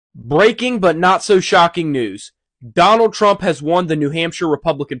Breaking but not so shocking news. Donald Trump has won the New Hampshire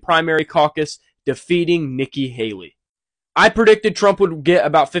Republican primary caucus, defeating Nikki Haley. I predicted Trump would get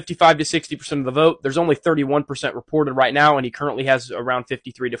about 55 to 60% of the vote. There's only 31% reported right now, and he currently has around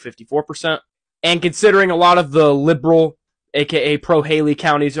 53 to 54%. And considering a lot of the liberal, aka pro-Haley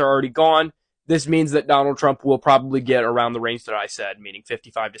counties are already gone, this means that Donald Trump will probably get around the range that I said, meaning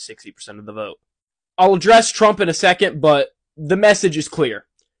 55 to 60% of the vote. I'll address Trump in a second, but the message is clear.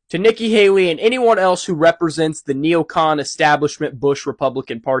 To Nikki Haley and anyone else who represents the neocon establishment Bush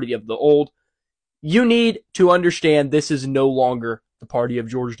Republican Party of the old, you need to understand this is no longer the party of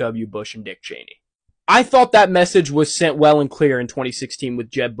George W. Bush and Dick Cheney. I thought that message was sent well and clear in 2016 with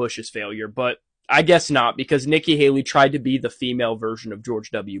Jeb Bush's failure, but I guess not, because Nikki Haley tried to be the female version of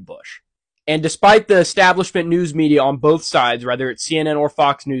George W. Bush. And despite the establishment news media on both sides, whether it's CNN or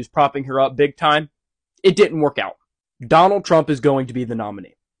Fox News, propping her up big time, it didn't work out. Donald Trump is going to be the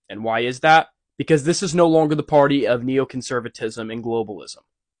nominee. And why is that? Because this is no longer the party of neoconservatism and globalism.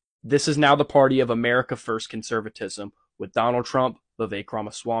 This is now the party of America First conservatism with Donald Trump, Vivek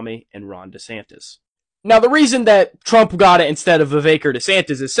Ramaswamy, and Ron DeSantis. Now, the reason that Trump got it instead of Vivek or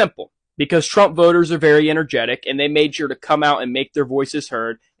DeSantis is simple. Because Trump voters are very energetic, and they made sure to come out and make their voices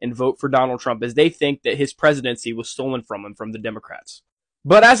heard and vote for Donald Trump, as they think that his presidency was stolen from him from the Democrats.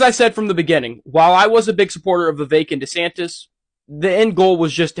 But as I said from the beginning, while I was a big supporter of Vivek and DeSantis, the end goal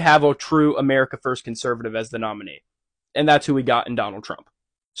was just to have a true America First conservative as the nominee. And that's who we got in Donald Trump.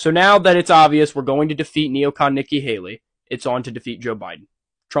 So now that it's obvious we're going to defeat neocon Nikki Haley, it's on to defeat Joe Biden.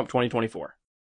 Trump 2024.